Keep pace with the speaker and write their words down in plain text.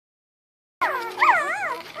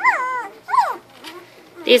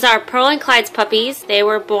These are Pearl and Clyde's puppies. They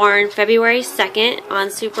were born February 2nd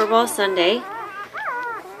on Super Bowl Sunday.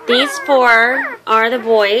 These 4 are the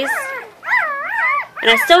boys. And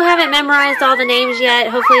I still haven't memorized all the names yet.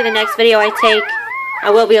 Hopefully the next video I take, I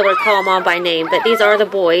will be able to call them all by name. But these are the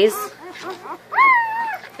boys.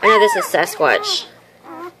 I know this is Sasquatch.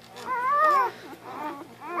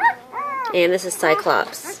 And this is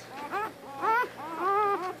Cyclops.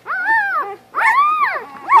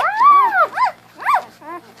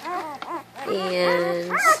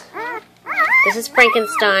 And this is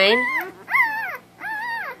Frankenstein.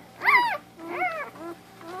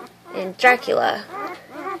 And Dracula.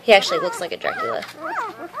 He actually looks like a Dracula.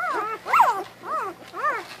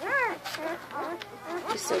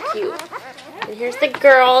 He's so cute. And here's the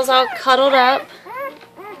girls all cuddled up.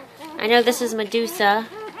 I know this is Medusa.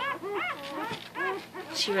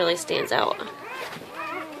 She really stands out.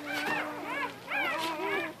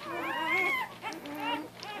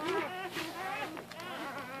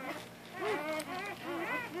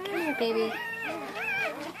 Come here, baby.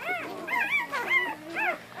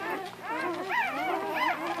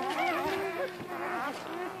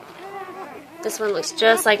 This one looks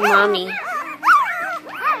just like Mommy.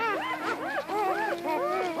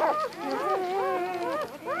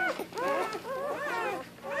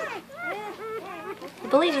 I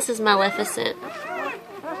believe this is Maleficent.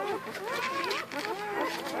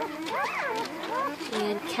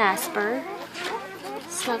 And Casper.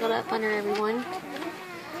 Snuggled up under everyone.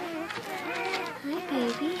 Hi,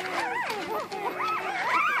 baby.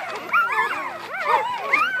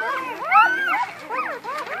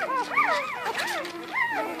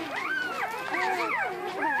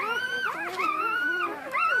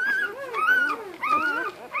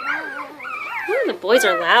 Ooh, the boys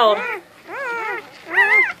are loud.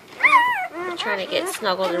 They're trying to get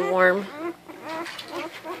snuggled and warm.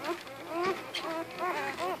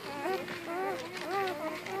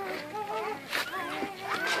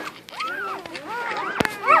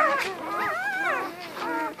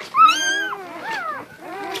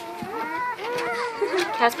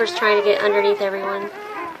 Casper's trying to get underneath everyone.